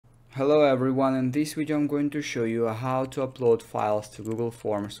Hello everyone, in this video I'm going to show you how to upload files to Google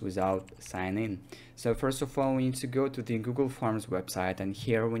Forms without signing in. So first of all, we need to go to the Google Forms website, and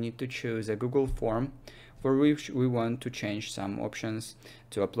here we need to choose a Google form for which we want to change some options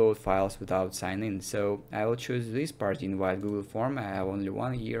to upload files without signing in. So I will choose this part, invite Google form. I have only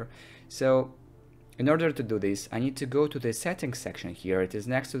one here. So in order to do this, I need to go to the settings section here. It is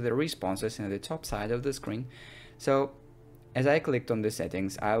next to the responses in the top side of the screen. So as I clicked on the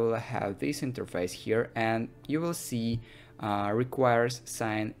settings, I will have this interface here, and you will see requires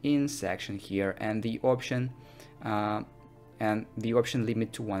sign in section here, and the option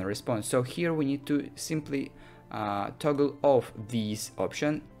limit to one response. So here we need to simply toggle off this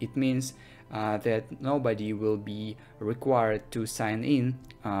option. It means that nobody will be required to sign in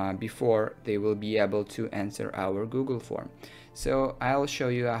before they will be able to answer our Google form. So I'll show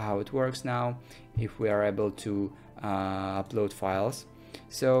you how it works now if we are able to upload files.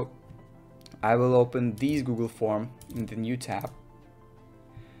 So I will open this Google form in the new tab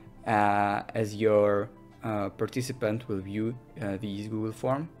as your participant will view this Google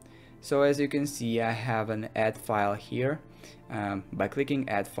form. So as you can see, I have an add file here. By clicking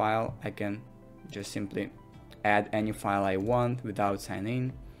add file, I can just simply add any file I want without signing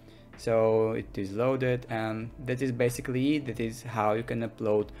in. So it is loaded, and that is basically it. That is how you can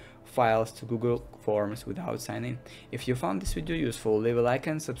upload files to Google Forms without signing in. If you found this video useful, leave a like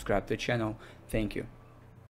and subscribe to the channel. Thank you.